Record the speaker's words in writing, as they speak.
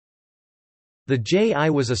The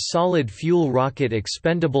JI was a solid-fuel rocket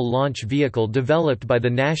expendable launch vehicle developed by the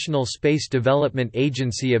National Space Development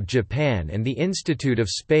Agency of Japan and the Institute of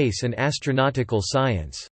Space and Astronautical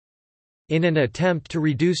Science. In an attempt to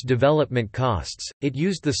reduce development costs, it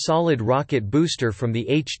used the solid rocket booster from the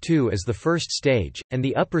H-2 as the first stage, and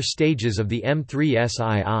the upper stages of the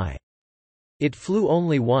M3SII. It flew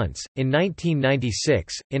only once, in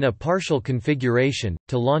 1996, in a partial configuration,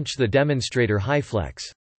 to launch the demonstrator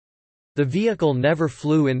HyFlex. The vehicle never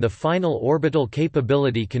flew in the final orbital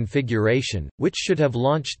capability configuration, which should have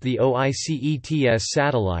launched the OICETS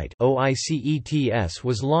satellite. OICETS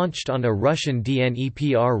was launched on a Russian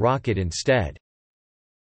DNEPR rocket instead.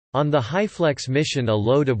 On the HyFlex mission a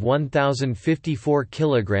load of 1,054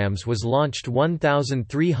 kg was launched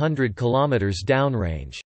 1,300 km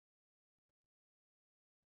downrange.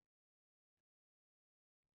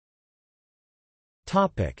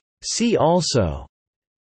 See also: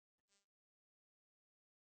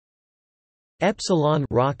 Epsilon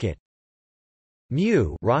rocket,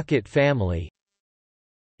 Mu rocket family,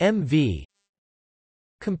 MV.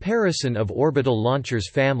 Comparison of orbital launchers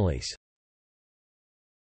families.